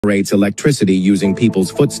generates electricity using people's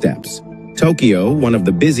footsteps. Tokyo, one of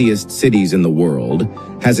the busiest cities in the world,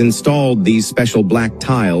 has installed these special black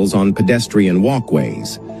tiles on pedestrian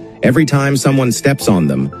walkways. Every time someone steps on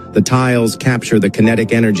them, the tiles capture the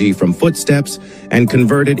kinetic energy from footsteps and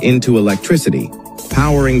convert it into electricity,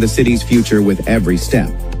 powering the city's future with every step.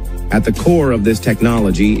 At the core of this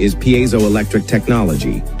technology is piezoelectric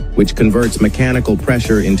technology, which converts mechanical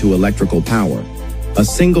pressure into electrical power. A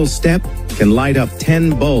single step can light up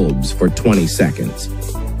 10 bulbs for 20 seconds.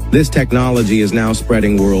 This technology is now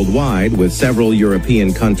spreading worldwide, with several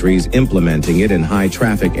European countries implementing it in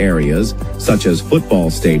high-traffic areas, such as football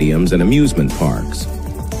stadiums and amusement parks.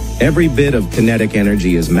 Every bit of kinetic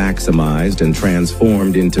energy is maximized and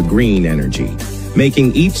transformed into green energy,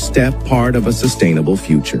 making each step part of a sustainable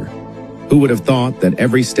future. Who would have thought that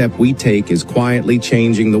every step we take is quietly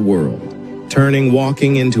changing the world, turning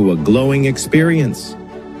walking into a glowing experience?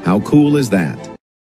 How cool is that?